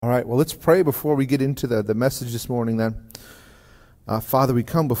All right, well, let's pray before we get into the message this morning then. Father, we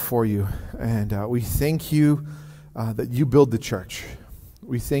come before you, and we thank you that you build the church.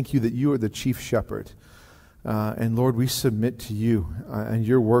 We thank you that you are the chief shepherd. And Lord, we submit to you and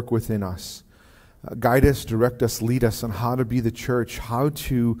your work within us. Guide us, direct us, lead us on how to be the church, how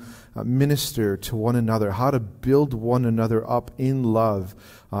to minister to one another, how to build one another up in love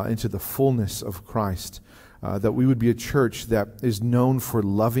into the fullness of Christ. That we would be a church that is known for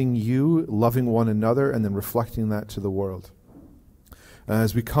loving you, loving one another, and then reflecting that to the world.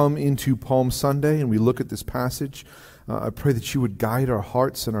 As we come into Palm Sunday and we look at this passage, I pray that you would guide our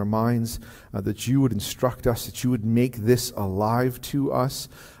hearts and our minds, that you would instruct us, that you would make this alive to us,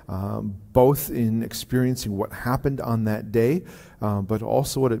 both in experiencing what happened on that day, but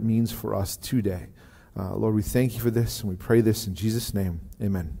also what it means for us today. Lord, we thank you for this, and we pray this in Jesus' name.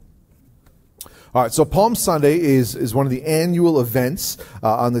 Amen. All right, so Palm Sunday is one of the annual events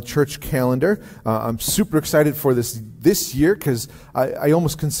on the church calendar. I'm super excited for this year because I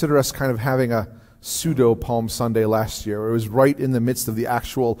almost consider us kind of having a pseudo Palm Sunday last year. It was right in the midst of the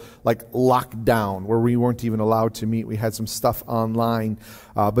actual lockdown where we weren't even allowed to meet. We had some stuff online.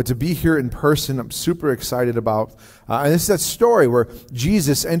 But to be here in person, I'm super excited about. And this is that story where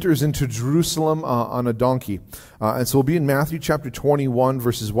Jesus enters into Jerusalem on a donkey. And so we'll be in Matthew chapter 21,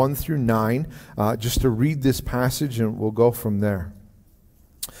 verses 1 through 9, just to read this passage, and we'll go from there.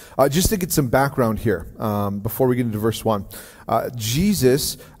 Just to get some background here, before we get into verse 1.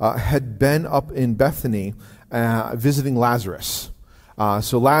 Jesus had been up in Bethany visiting Lazarus.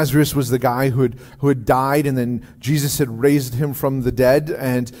 So Lazarus was the guy who had died, and then Jesus had raised him from the dead.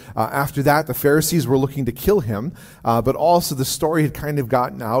 And after that, the Pharisees were looking to kill him. But also the story had kind of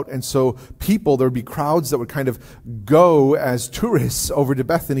gotten out. And so there would be crowds that would kind of go as tourists over to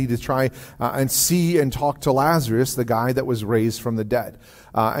Bethany to try and see and talk to Lazarus, the guy that was raised from the dead.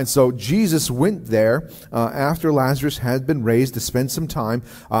 And so Jesus went there after Lazarus had been raised to spend some time.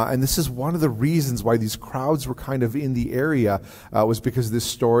 And this is one of the reasons why these crowds were kind of in the area, was because of this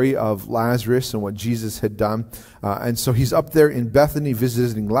story of Lazarus and what Jesus had done. And so he's up there in Bethany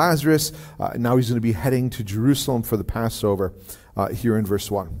visiting Lazarus. Now he's going to be heading to Jerusalem for the Passover here in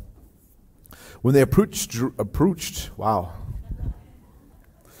verse 1. When they approached, wow.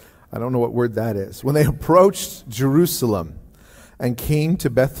 I don't know what word that is. When they approached Jerusalem and came to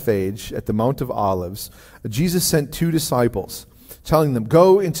Bethphage at the Mount of Olives, Jesus sent 2 disciples, telling them,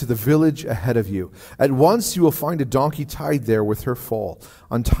 "Go into the village ahead of you. At once you will find a donkey tied there with her foal.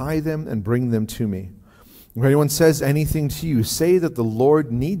 Untie them and bring them to me. If anyone says anything to you, say that the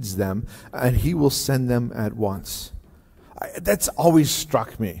Lord needs them, and he will send them at once." That's always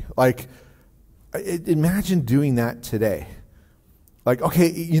struck me. Imagine doing that today.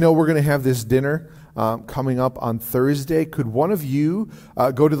 Okay, we're going to have this dinner coming up on Thursday. Could one of you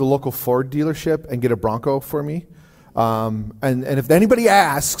go to the local Ford dealership and get a Bronco for me? And if anybody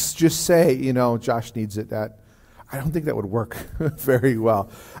asks, just say, Josh needs it. I don't think that would work very well.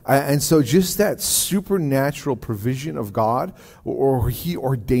 And so just that supernatural provision of God, or he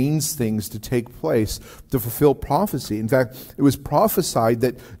ordains things to take place to fulfill prophecy. In fact, it was prophesied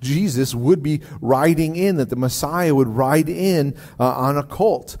that Jesus would be riding in, that the Messiah would ride in on a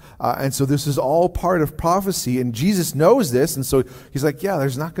colt. And so this is all part of prophecy, and Jesus knows this, and so he's like, yeah,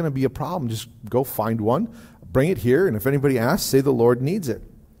 there's not going to be a problem. Just go find one, bring it here, and if anybody asks, say the Lord needs it.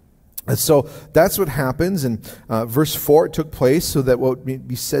 And so that's what happens. And verse 4, it took place so that what would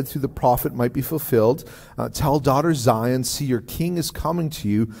be said through the prophet might be fulfilled. Tell daughter Zion, see your king is coming to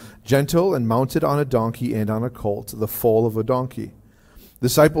you, gentle and mounted on a donkey and on a colt, the foal of a donkey. The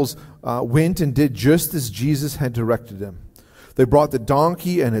disciples went and did just as Jesus had directed them. They brought the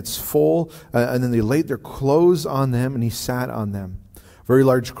donkey and its foal, and then they laid their clothes on them, and he sat on them. Very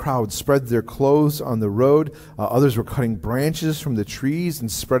large crowds spread their clothes on the road. Others were cutting branches from the trees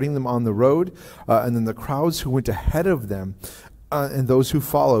and spreading them on the road. And then the crowds who went ahead of them and those who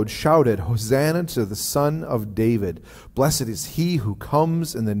followed shouted, "Hosanna to the Son of David. Blessed is he who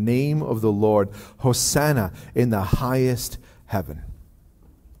comes in the name of the Lord. Hosanna in the highest heaven."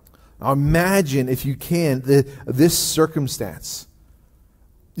 Now imagine, if you can, this circumstance.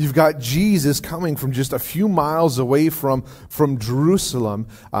 You've got Jesus coming from just a few miles away from Jerusalem,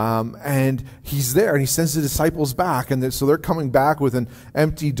 and he's there, and he sends the disciples back, and so they're coming back with an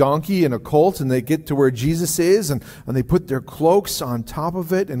empty donkey and a colt, and they get to where Jesus is, and they put their cloaks on top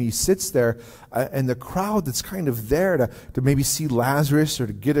of it, and he sits there, and the crowd that's kind of there to maybe see Lazarus or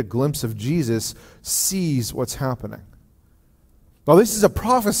to get a glimpse of Jesus sees what's happening. Well, this is a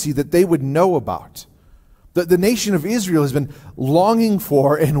prophecy that they would know about. The nation of Israel has been longing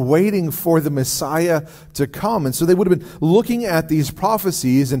for and waiting for the Messiah to come. And so they would have been looking at these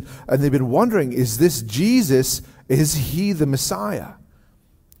prophecies and they've been wondering, is this Jesus? Is he the Messiah?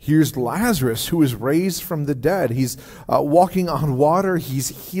 Here's Lazarus, who is raised from the dead. He's walking on water.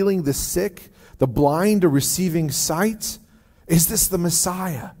 He's healing the sick. The blind are receiving sight. Is this the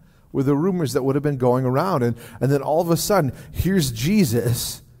Messiah? Were the rumors that would have been going around. And then all of a sudden, here's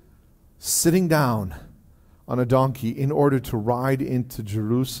Jesus sitting down on a donkey in order to ride into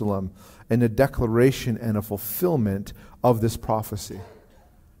Jerusalem, in a declaration and a fulfillment of this prophecy.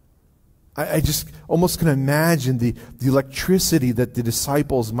 I just almost can imagine the electricity that the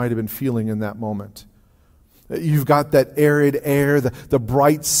disciples might have been feeling in that moment. You've got that arid air, the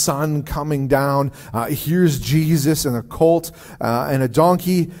bright sun coming down. Here's Jesus and a colt and a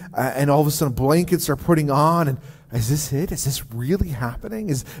donkey, and all of a sudden blankets are putting on. And is this it? Is this really happening?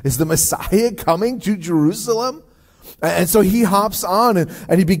 Is the Messiah coming to Jerusalem? And so he hops on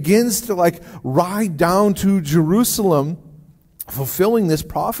and he begins to ride down to Jerusalem, fulfilling this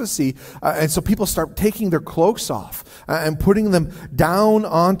prophecy. And so people start taking their cloaks off and putting them down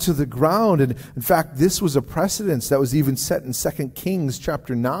onto the ground. And in fact, this was a precedence that was even set in 2 Kings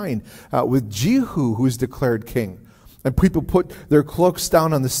chapter 9 with Jehu, who is declared king. And people put their cloaks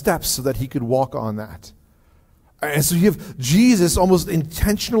down on the steps so that he could walk on that. And so you have Jesus almost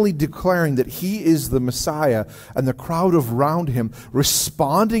intentionally declaring that he is the Messiah, and the crowd around him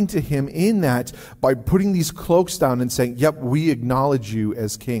responding to him in that by putting these cloaks down and saying, yep, we acknowledge you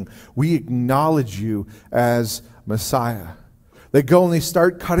as king. We acknowledge you as Messiah. They go and they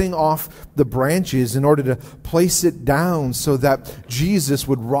start cutting off the branches in order to place it down so that Jesus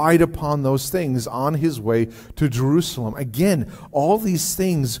would ride upon those things on his way to Jerusalem. Again, all these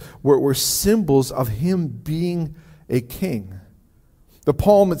things were symbols of him being a king. The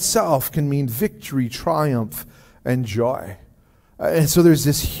palm itself can mean victory, triumph, and joy. And so there's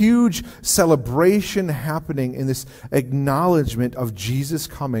this huge celebration happening in this acknowledgement of Jesus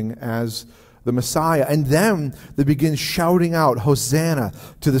coming as the Messiah. And then they begin shouting out, Hosanna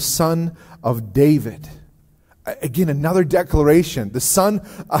to the Son of David. Again, another declaration. The Son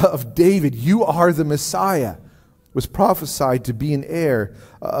of David, you are the Messiah, was prophesied to be an heir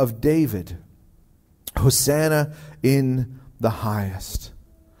of David. Hosanna in the highest.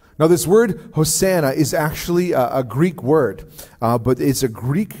 Now, this word Hosanna is actually a Greek word, but it's a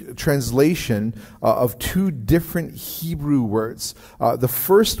Greek translation of two different Hebrew words. The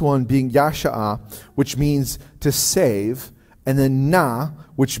first one being Yasha'ah, which means to save, and then Na,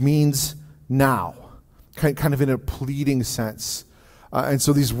 which means now, kind of in a pleading sense. And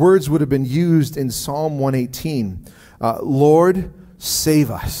so these words would have been used in Psalm 118. Lord, save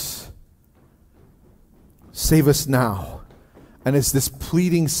us. Save us now. And it's this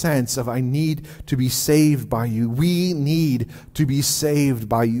pleading sense of, I need to be saved by you. We need to be saved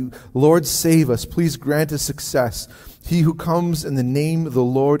by you. Lord, save us. Please grant us success. He who comes in the name of the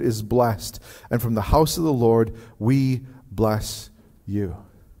Lord is blessed. And from the house of the Lord, we bless you.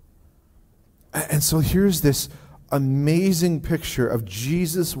 And so here's this amazing picture of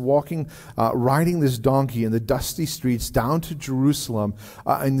Jesus walking, riding this donkey in the dusty streets down to Jerusalem,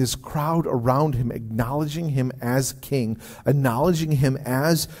 and this crowd around him acknowledging him as king, acknowledging him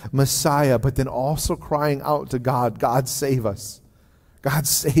as Messiah, but then also crying out to God, God save us. God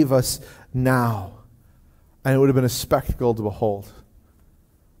save us now. And it would have been a spectacle to behold.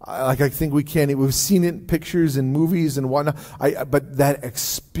 I think we've seen it in pictures and movies and whatnot, but that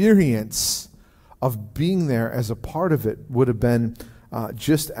experience of being there as a part of it would have been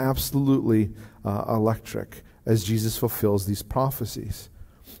just absolutely electric as Jesus fulfills these prophecies.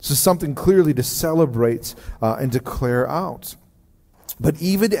 So something clearly to celebrate and declare out. But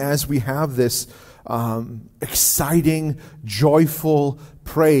even as we have this exciting, joyful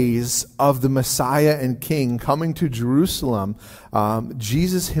praise of the Messiah and King coming to Jerusalem,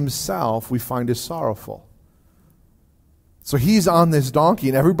 Jesus himself, we find, is sorrowful. So he's on this donkey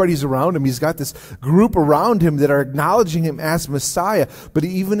and everybody's around him. He's got this group around him that are acknowledging him as Messiah. But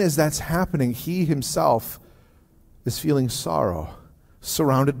even as that's happening, he himself is feeling sorrow,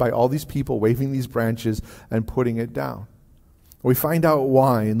 surrounded by all these people waving these branches and putting it down. We find out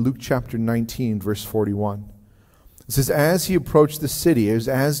why in Luke chapter 19, verse 41. It says, as he approached the city,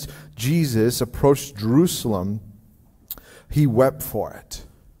 as Jesus approached Jerusalem, he wept for it.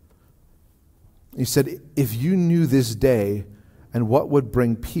 He said, if you knew this day and what would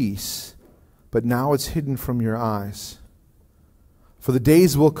bring peace, but now it's hidden from your eyes. For the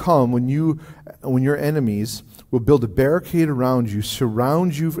days will come when your enemies will build a barricade around you,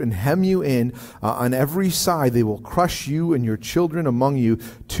 surround you, and hem you in on every side. They will crush you and your children among you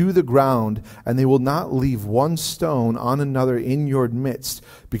to the ground, and they will not leave one stone on another in your midst,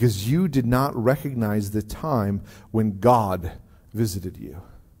 because you did not recognize the time when God visited you.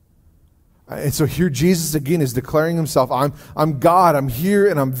 And so here Jesus again is declaring himself, I'm God, I'm here,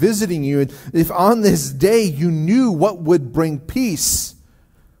 and I'm visiting you. And if on this day you knew what would bring peace,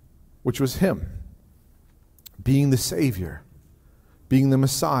 which was him, being the Savior, being the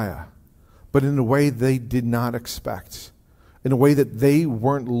Messiah, but in a way they did not expect, in a way that they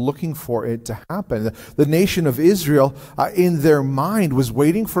weren't looking for it to happen. The nation of Israel, in their mind, was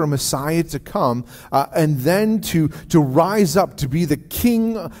waiting for a Messiah to come and then to rise up to be the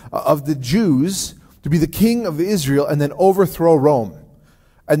king of the Jews, to be the king of Israel, and then overthrow Rome,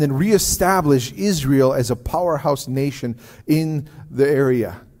 and then reestablish Israel as a powerhouse nation in the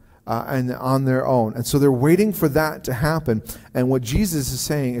area. And on their own. And so they're waiting for that to happen. And what Jesus is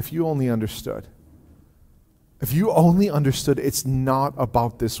saying, if you only understood, it's not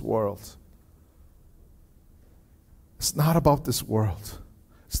about this world. It's not about this world.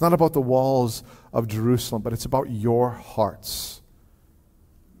 It's not about the walls of Jerusalem, but it's about your hearts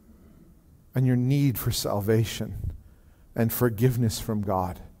and your need for salvation and forgiveness from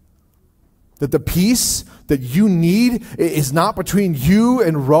God. That the peace that you need is not between you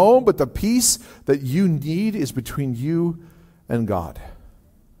and Rome, but the peace that you need is between you and God.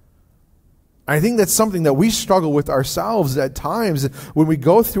 I think that's something that we struggle with ourselves at times when we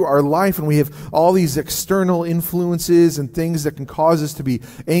go through our life and we have all these external influences and things that can cause us to be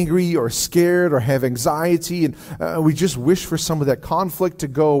angry or scared or have anxiety, and we just wish for some of that conflict to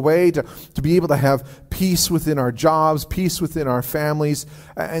go away, to be able to have peace within our jobs, peace within our families,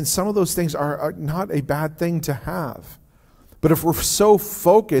 and some of those things are not a bad thing to have. But if we're so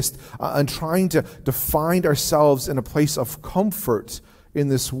focused on trying to find ourselves in a place of comfort in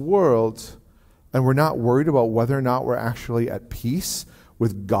this world, and we're not worried about whether or not we're actually at peace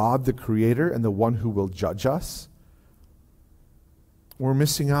with God, the Creator, and the one who will judge us, we're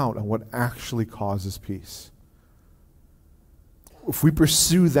missing out on what actually causes peace. If we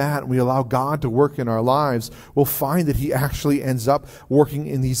pursue that and we allow God to work in our lives, we'll find that He actually ends up working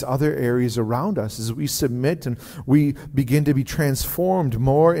in these other areas around us as we submit and we begin to be transformed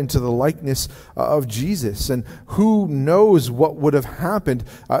more into the likeness of Jesus. And who knows what would have happened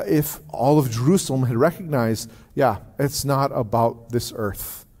if all of Jerusalem had recognized, it's not about this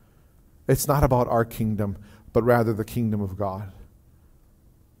earth. It's not about our kingdom, but rather the kingdom of God.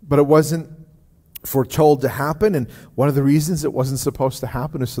 But it wasn't foretold to happen, and one of the reasons it wasn't supposed to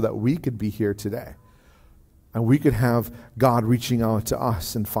happen is so that we could be here today and we could have God reaching out to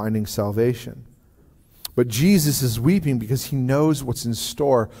us and finding salvation. But Jesus is weeping because He knows what's in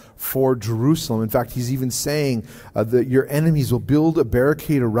store for Jerusalem. In fact, He's even saying that your enemies will build a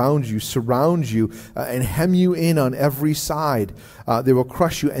barricade around you, surround you, and hem you in on every side. They will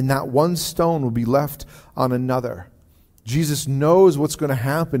crush you, and not one stone will be left on another. Jesus knows what's going to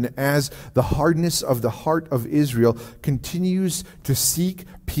happen as the hardness of the heart of Israel continues to seek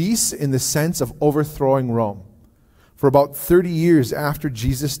peace in the sense of overthrowing Rome. For about 30 years after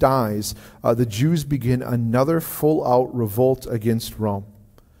Jesus dies, the Jews begin another full-out revolt against Rome,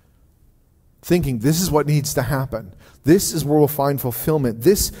 thinking this is what needs to happen. This is where we'll find fulfillment.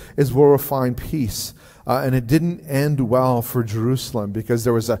 This is where we'll find peace. And it didn't end well for Jerusalem because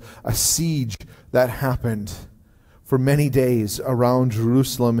there was a siege that happened for many days around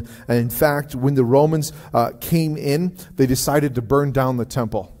Jerusalem. And in fact, when the Romans came in, they decided to burn down the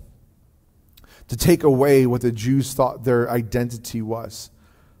temple, to take away what the Jews thought their identity was.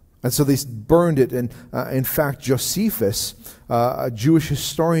 And so they burned it. And in fact, Josephus, a Jewish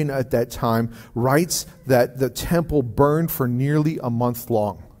historian at that time, writes that the temple burned for nearly a month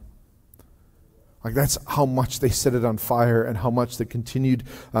long. Like, that's how much they set it on fire and how much they continued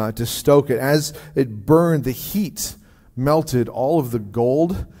to stoke it. As it burned, the heat melted all of the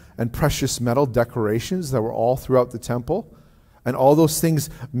gold and precious metal decorations that were all throughout the temple. And all those things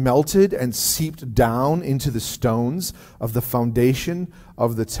melted and seeped down into the stones of the foundation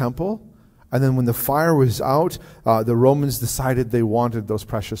of the temple. And then when the fire was out, the Romans decided they wanted those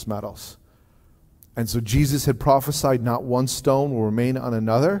precious metals. And so Jesus had prophesied not one stone will remain on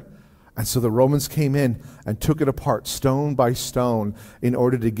another. And so the Romans came in and took it apart stone by stone in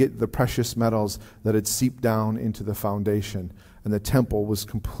order to get the precious metals that had seeped down into the foundation. And the temple was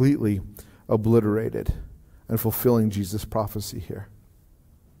completely obliterated, and fulfilling Jesus' prophecy here.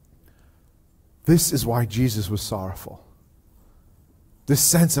 This is why Jesus was sorrowful. This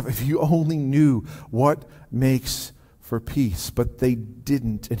sense of, if you only knew what makes for peace, but they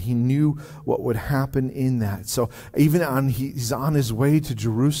didn't, and he knew what would happen in that. So even he's on his way to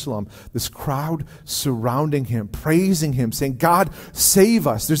Jerusalem, this crowd surrounding him, praising him, saying, God, save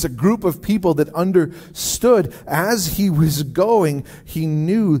us. There's a group of people that understood as he was going, he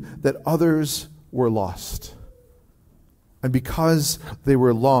knew that others were lost. And because they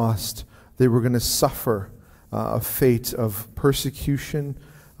were lost, they were going to suffer a fate of persecution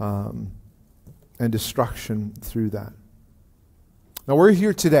and destruction through that. Now we're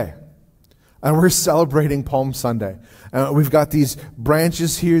here today, and we're celebrating Palm Sunday. We've got these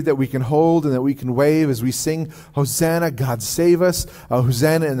branches here that we can hold and that we can wave as we sing, Hosanna, God save us,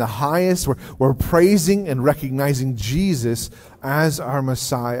 Hosanna in the highest. We're praising and recognizing Jesus as our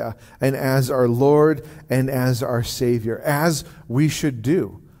Messiah and as our Lord and as our Savior, as we should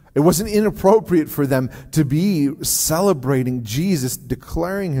do. It wasn't inappropriate for them to be celebrating Jesus,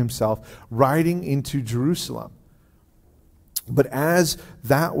 declaring himself, riding into Jerusalem. But as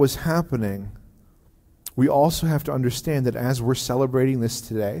that was happening, we also have to understand that as we're celebrating this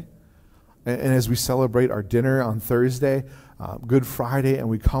today, and as we celebrate our dinner on Thursday, Good Friday, and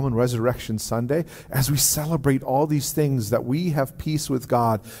we come on Resurrection Sunday, as we celebrate all these things that we have peace with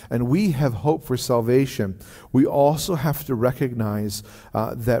God and we have hope for salvation, we also have to recognize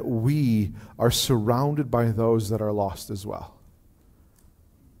that we are surrounded by those that are lost as well.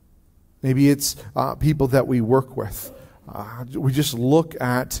 Maybe it's people that we work with. We just look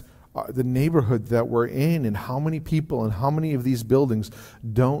at the neighborhood that we're in and how many people and how many of these buildings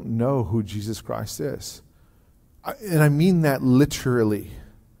don't know who Jesus Christ is. And I mean that literally.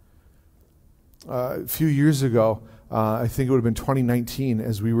 A few years ago, I think it would have been 2019,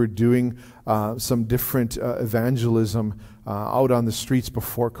 as we were doing some different evangelism out on the streets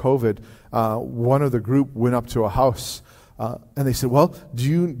before COVID, one of the group went up to a house and they said, well,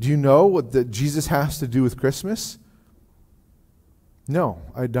 do you know what that Jesus has to do with Christmas? No,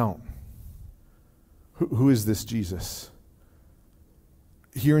 I don't. Who is this Jesus?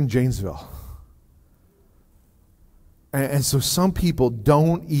 Here in Janesville. And so some people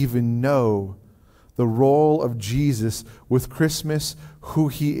don't even know the role of Jesus with Christmas, who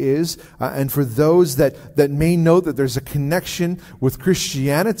he is. And for those that may know that there's a connection with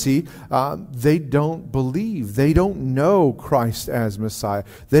Christianity, they don't believe. They don't know Christ as Messiah.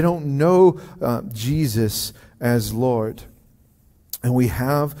 They don't know Jesus as Lord. And we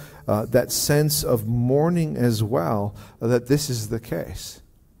have that sense of mourning as well, that this is the case.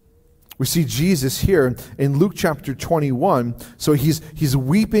 We see Jesus here in Luke chapter 21. So he's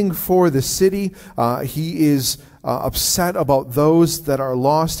weeping for the city. He is upset about those that are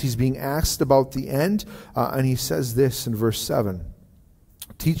lost. He's being asked about the end. And he says this in verse 7.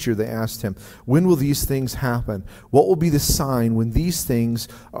 Teacher, they asked him, when will these things happen? What will be the sign when these things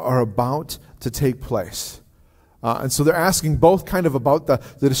are about to take place? And so they're asking both kind of about the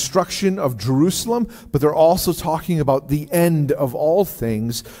destruction of Jerusalem, but they're also talking about the end of all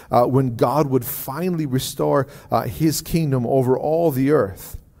things when God would finally restore his kingdom over all the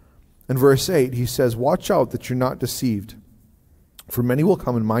earth. In verse 8, he says, watch out that you're not deceived. For many will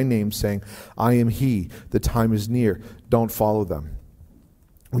come in my name saying, I am he, the time is near. Don't follow them.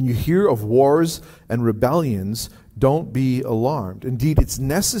 When you hear of wars and rebellions, don't be alarmed. Indeed, it's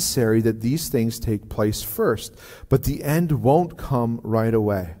necessary that these things take place first, but the end won't come right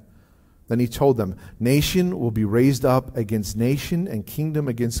away. Then he told them, nation will be raised up against nation and kingdom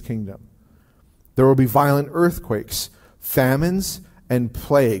against kingdom. There will be violent earthquakes, famines, and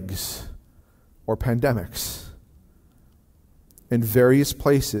plagues, or pandemics. In various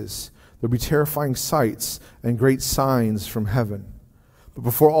places, there will be terrifying sights and great signs from heaven. But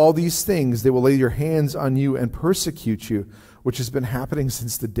before all these things, they will lay their hands on you and persecute you, which has been happening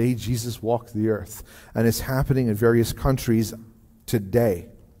since the day Jesus walked the earth, and is happening in various countries today.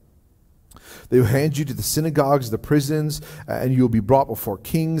 They will hand you to the synagogues, the prisons, and you will be brought before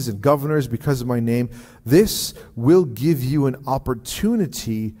kings and governors because of my name. This will give you an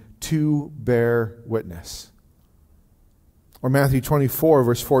opportunity to bear witness. Or Matthew 24,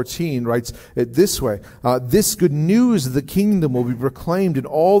 verse 14, writes it this way. This good news of the kingdom will be proclaimed in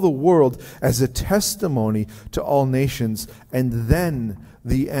all the world as a testimony to all nations, and then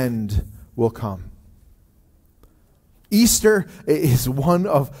the end will come. Easter is one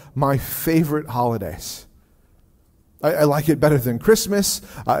of my favorite holidays. I like it better than Christmas.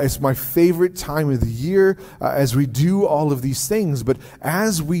 It's my favorite time of the year as we do all of these things. But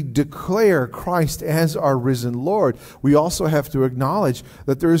as we declare Christ as our risen Lord, we also have to acknowledge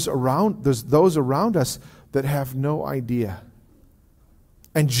that there's those around us that have no idea.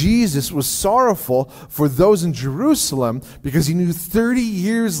 And Jesus was sorrowful for those in Jerusalem because he knew 30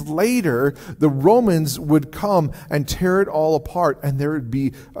 years later the Romans would come and tear it all apart, and there would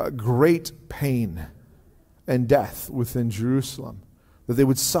be great pain and death within Jerusalem, that they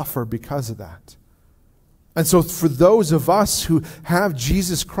would suffer because of that. And so for those of us who have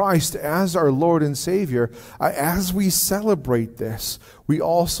Jesus Christ as our Lord and Savior, as we celebrate this, we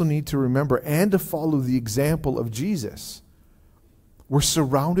also need to remember and to follow the example of Jesus. We're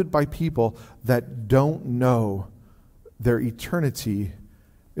surrounded by people that don't know their eternity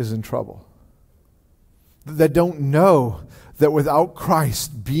is in trouble. That don't know that without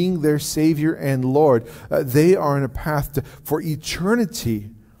Christ being their Savior and Lord, they are in a path for eternity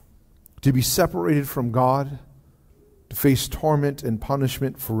to be separated from God, to face torment and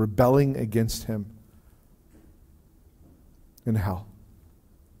punishment for rebelling against Him in hell.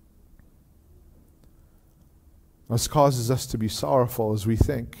 This causes us to be sorrowful as we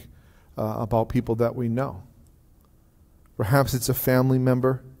think about people that we know. Perhaps it's a family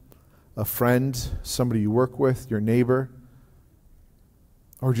member, a friend, somebody you work with, your neighbor,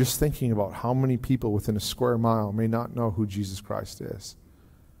 or just thinking about how many people within a square mile may not know who Jesus Christ is.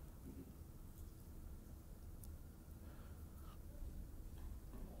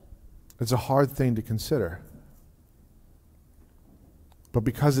 It's a hard thing to consider. But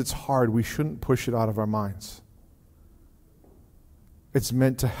because it's hard, we shouldn't push it out of our minds. It's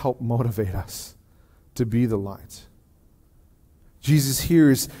meant to help motivate us to be the light. Jesus here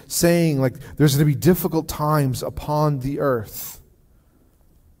is saying, like, there's going to be difficult times upon the earth.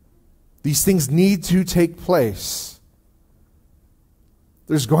 These things need to take place.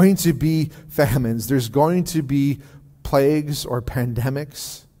 There's going to be famines. There's going to be plagues or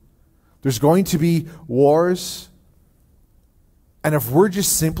pandemics. There's going to be wars. And if we're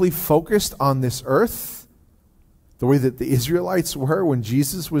just simply focused on this earth, the way that the Israelites were when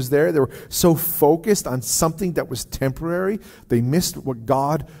Jesus was there, they were so focused on something that was temporary, they missed what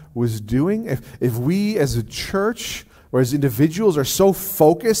God was doing. If we as a church or as individuals are so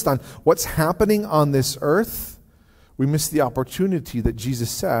focused on what's happening on this earth, we miss the opportunity that Jesus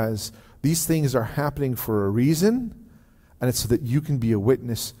says these things are happening for a reason, and it's so that you can be a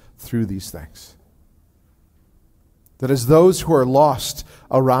witness through these things. That as those who are lost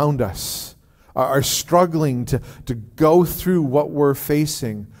around us are struggling to go through what we're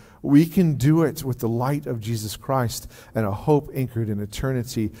facing, we can do it with the light of Jesus Christ and a hope anchored in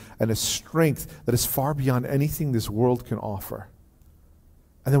eternity and a strength that is far beyond anything this world can offer.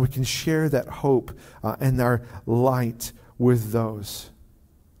 And then we can share that hope and our light with those.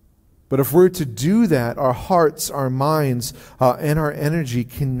 But if we're to do that, our hearts, our minds, and our energy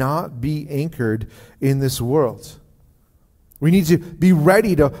cannot be anchored in this world. We need to be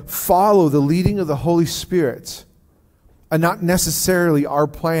ready to follow the leading of the Holy Spirit and not necessarily our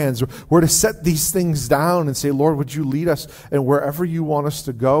plans. We're to set these things down and say, Lord, would you lead us and wherever you want us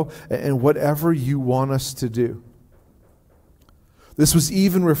to go and whatever you want us to do. This was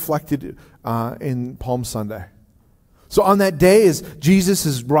even reflected in Palm Sunday. So on that day, as Jesus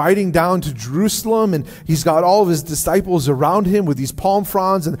is riding down to Jerusalem, and he's got all of his disciples around him with these palm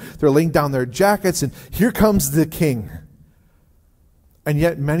fronds, and they're laying down their jackets, and here comes the king. And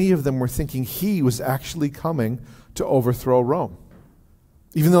yet many of them were thinking he was actually coming to overthrow Rome.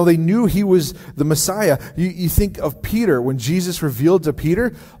 Even though they knew he was the Messiah. You think of Peter, when Jesus revealed to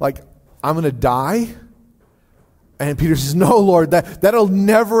Peter, like, I'm going to die. And Peter says, no, Lord, that'll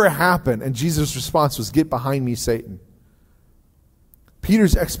never happen. And Jesus' response was, get behind me, Satan.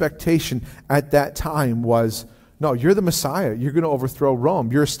 Peter's expectation at that time was, no, you're the Messiah. You're going to overthrow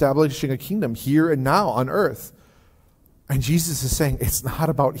Rome. You're establishing a kingdom here and now on earth. And Jesus is saying, it's not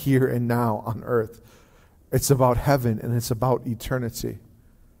about here and now on earth. It's about heaven and it's about eternity.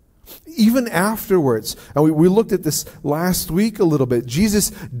 Even afterwards, and we looked at this last week a little bit, Jesus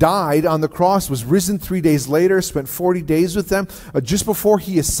died on the cross, was risen 3 days later, spent 40 days with them. Just before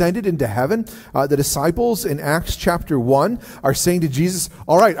he ascended into heaven, the disciples in Acts chapter 1 are saying to Jesus,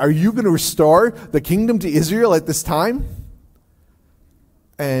 all right, are you going to restore the kingdom to Israel at this time?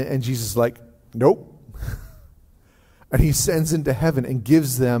 And Jesus is like, nope. And he sends into heaven and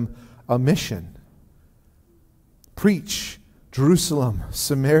gives them a mission. Preach Jerusalem,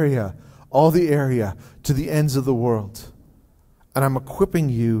 Samaria, all the area, to the ends of the world. And I'm equipping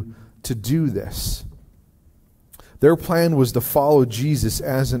you to do this. Their plan was to follow Jesus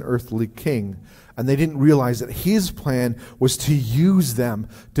as an earthly king. And they didn't realize that his plan was to use them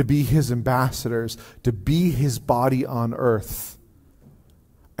to be his ambassadors, to be his body on earth,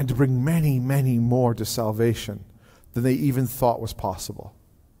 and to bring many, many more to salvation than they even thought was possible.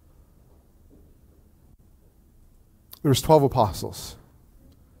 There was 12 apostles.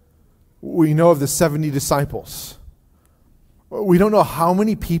 We know of the 70 disciples. We don't know how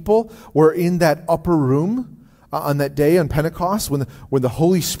many people were in that upper room on that day on Pentecost when the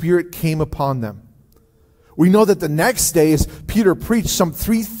Holy Spirit came upon them. We know that the next day, as Peter preached, some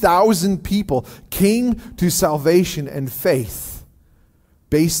 3,000 people came to salvation and faith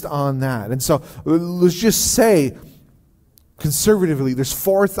based on that. And so let's just say, conservatively, there's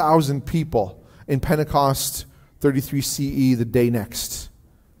 4,000 people in Pentecost 33 CE, the day next.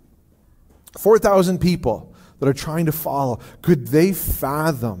 4,000 people that are trying to follow. Could they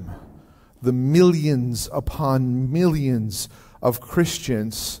fathom the millions upon millions of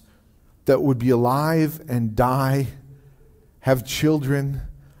Christians that would be alive and die, have children,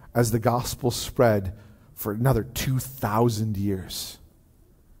 as the gospel spread for another 2,000 years?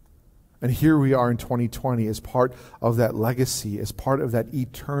 And here we are in 2020 as part of that legacy, as part of that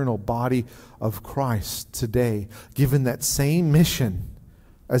eternal body of Christ today, given that same mission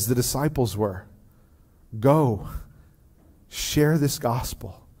as the disciples were. Go, share this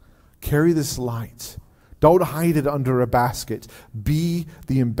gospel, carry this light. Don't hide it under a basket. Be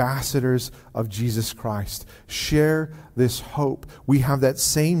the ambassadors of Jesus Christ. Share this hope. We have that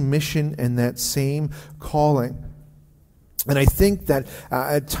same mission and that same calling. And I think that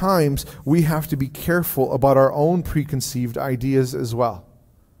at times we have to be careful about our own preconceived ideas as well.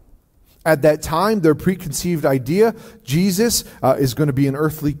 At that time, their preconceived idea, Jesus is going to be an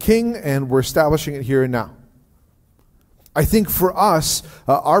earthly king, and we're establishing it here and now. I think for us,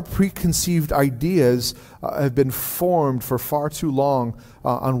 our preconceived ideas have been formed for far too long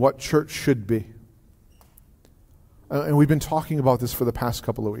on what church should be. And we've been talking about this for the past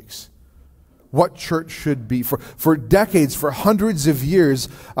couple of weeks. What church should be. For decades, for hundreds of years,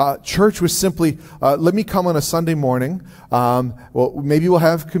 church was simply, let me come on a Sunday morning. Maybe we'll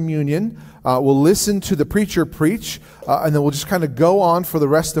have communion. We'll listen to the preacher preach. And then we'll just kind of go on for the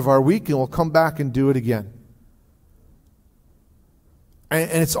rest of our week, and we'll come back and do it again.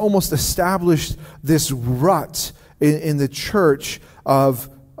 And it's almost established this rut in the church of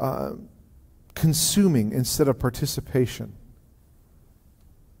consuming instead of participation,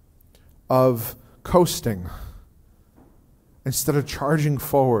 of coasting instead of charging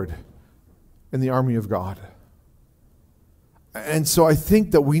forward in the army of God. And so I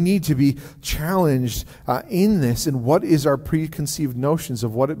think that we need to be challenged in this, in what is our preconceived notions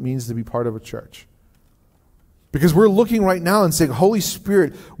of what it means to be part of a church. Because we're looking right now and saying, Holy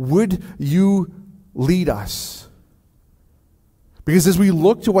Spirit, would you lead us? Because as we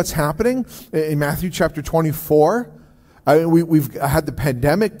look to what's happening in Matthew chapter 24, we've had the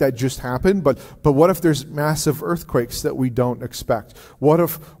pandemic that just happened, but what if there's massive earthquakes that we don't expect? What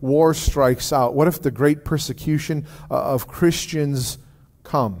if war strikes out? What if the great persecution of Christians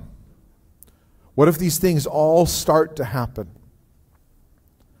come? What if these things all start to happen?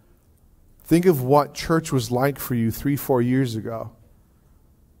 Think of what church was like for you 3-4 years ago,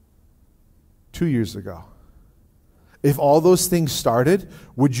 2 years ago. If all those things started,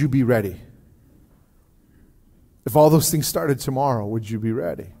 would you be ready? If all those things started tomorrow, would you be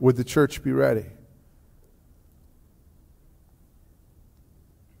ready? Would the church be ready?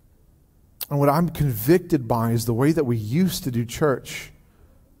 And what I'm convicted by is the way that we used to do church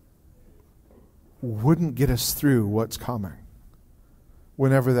wouldn't get us through what's coming,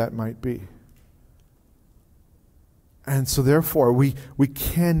 whenever that might be. And so therefore, we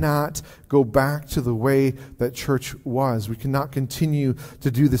cannot go back to the way that church was. We cannot continue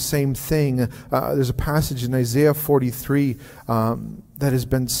to do the same thing. There's a passage in Isaiah 43 that has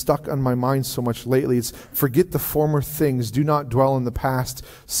been stuck on my mind so much lately. It's, forget the former things. Do not dwell in the past.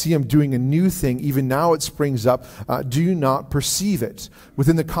 See, I'm doing a new thing. Even now it springs up. Do you not perceive it?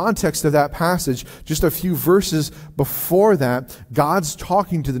 Within the context of that passage, just a few verses before that, God's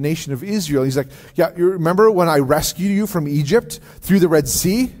talking to the nation of Israel. He's like, yeah, you remember when I rescued you from Egypt through the Red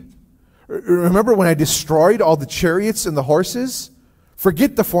Sea? Remember when I destroyed all the chariots and the horses?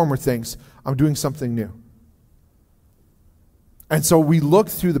 Forget the former things. I'm doing something new. And so we look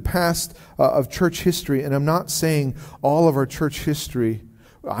through the past of church history, and I'm not saying all of our church history,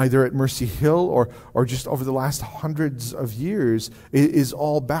 either at Mercy Hill or just over the last hundreds of years, is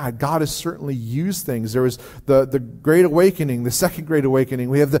all bad. God has certainly used things. There was the Great Awakening, the Second Great Awakening.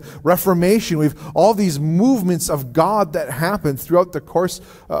 We have the Reformation. We have all these movements of God that happened throughout the course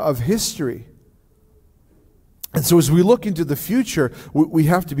of history. And so as we look into the future, we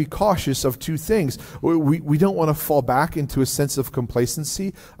have to be cautious of two things. We don't want to fall back into a sense of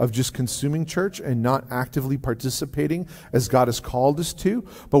complacency of just consuming church and not actively participating as God has called us to.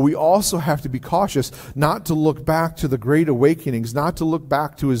 But we also have to be cautious not to look back to the Great Awakenings, not to look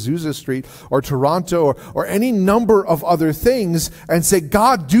back to Azusa Street or Toronto or any number of other things and say,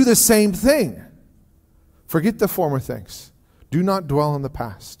 God, do the same thing. Forget the former things. Do not dwell on the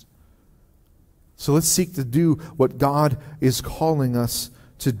past. So let's seek to do what God is calling us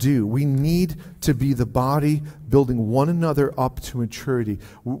to do. We need to be the body building one another up to maturity.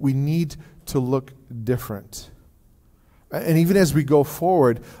 We need to look different. And even as we go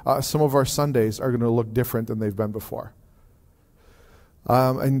forward, some of our Sundays are going to look different than they've been before.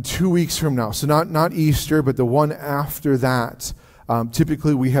 And 2 weeks from now, so not Easter, but the one after that,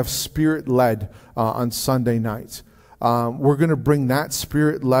 typically we have Spirit-led on Sunday night. We're going to bring that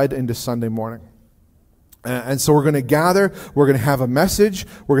Spirit-led into Sunday morning. And so we're going to gather, we're going to have a message,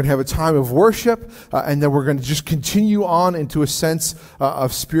 we're going to have a time of worship, and then we're going to just continue on into a sense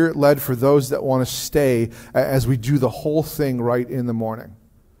of Spirit-led for those that want to stay as we do the whole thing right in the morning.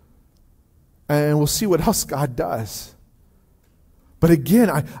 And we'll see what else God does. But again,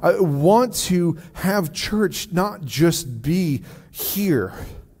 I want to have church not just be here,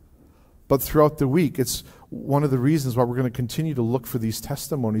 but throughout the week. It's one of the reasons why we're going to continue to look for these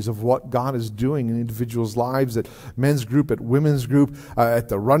testimonies of what God is doing in individuals' lives, at men's group, at women's group, at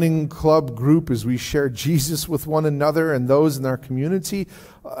the running club group, as we share Jesus with one another and those in our community.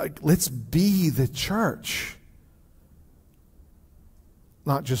 Let's be the church,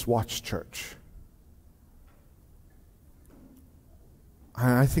 not just watch church.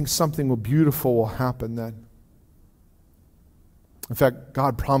 And I think something beautiful will happen then. In fact,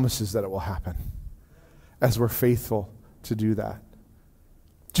 God promises that it will happen as we're faithful to do that.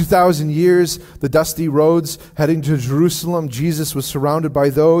 2,000 years, the dusty roads heading to Jerusalem, Jesus was surrounded by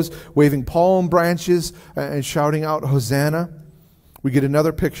those waving palm branches and shouting out, Hosanna. We get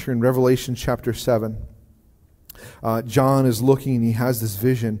another picture in Revelation chapter 7. John is looking and he has this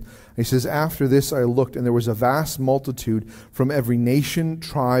vision. He says, after this I looked, and there was a vast multitude from every nation,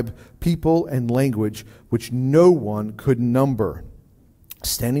 tribe, people, and language, which no one could number,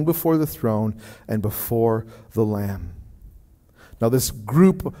 standing before the throne and before the Lamb. Now this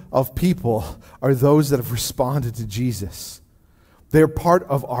group of people are those that have responded to Jesus. They're part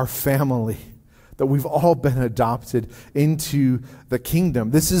of our family, that we've all been adopted into the kingdom.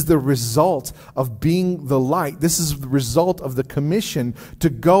 This is the result of being the light. This is the result of the commission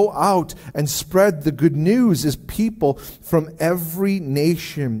to go out and spread the good news as people from every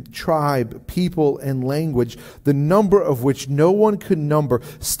nation, tribe, people, and language, the number of which no one could number,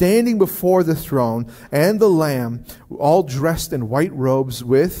 standing before the throne and the Lamb, all dressed in white robes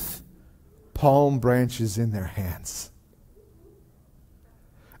with palm branches in their hands.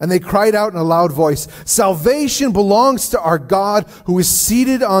 And they cried out in a loud voice, salvation belongs to our God who is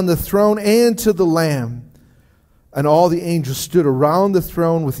seated on the throne and to the Lamb. And all the angels stood around the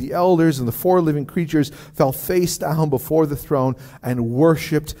throne with the elders, and the four living creatures fell face down before the throne and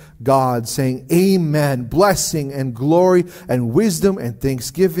worshipped God, saying, Amen, blessing and glory and wisdom and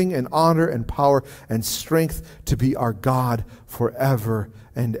thanksgiving and honor and power and strength to be our God forever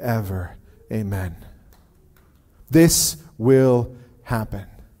and ever. Amen. This will happen.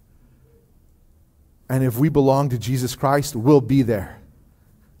 And if we belong to Jesus Christ, we'll be there.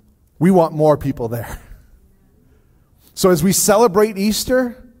 We want more people there. So as we celebrate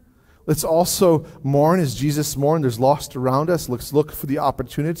Easter, let's also mourn as Jesus mourned. There's lost around us. Let's look for the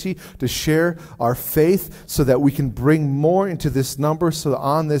opportunity to share our faith so that we can bring more into this number, so that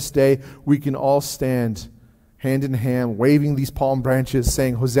on this day we can all stand hand in hand, waving these palm branches,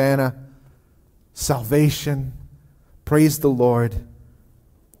 saying, Hosanna, salvation, praise the Lord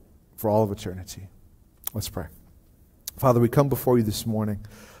for all of eternity. Let's pray. Father, we come before you this morning.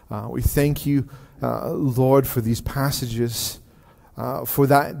 We thank you, Lord, for these passages, for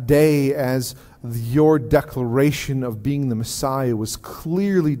that day as your declaration of being the Messiah was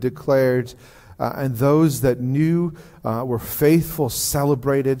clearly declared, and those that knew were faithful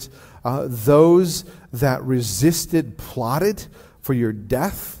celebrated, those that resisted plotted for your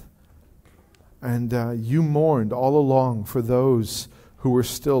death, and you mourned all along for those who were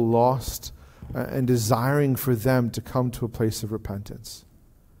still lost and desiring for them to come to a place of repentance.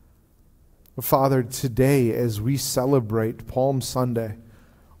 Father, today as we celebrate Palm Sunday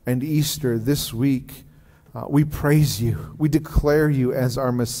and Easter this week, we praise you. We declare you as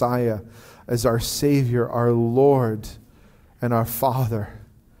our Messiah, as our Savior, our Lord, and our Father.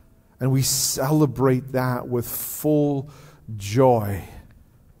 And we celebrate that with full joy,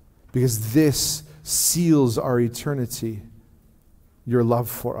 because this seals our eternity, your love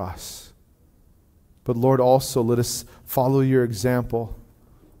for us. But Lord, also let us follow your example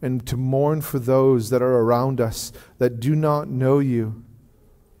and to mourn for those that are around us that do not know you,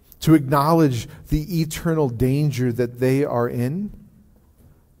 to acknowledge the eternal danger that they are in,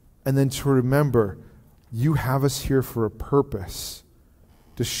 and then to remember you have us here for a purpose,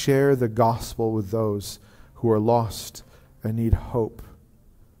 to share the gospel with those who are lost and need hope.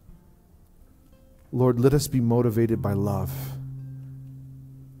 Lord, let us be motivated by love,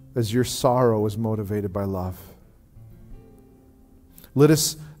 as your sorrow was motivated by love. Let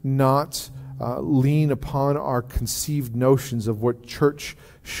us not lean upon our conceived notions of what church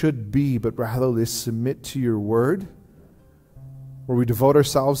should be, but rather let's submit to your word, where we devote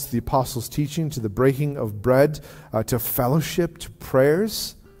ourselves to the apostles' teaching, to the breaking of bread, to fellowship, to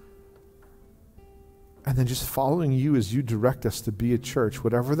prayers, and then just following you as you direct us to be a church,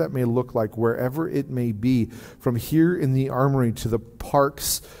 whatever that may look like, wherever it may be, from here in the Armory to the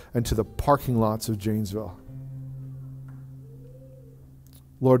parks and to the parking lots of Janesville.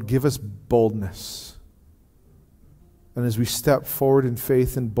 Lord, give us boldness. And as we step forward in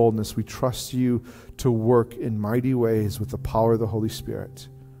faith and boldness, we trust you to work in mighty ways with the power of the Holy Spirit.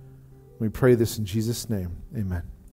 We pray this in Jesus' name. Amen.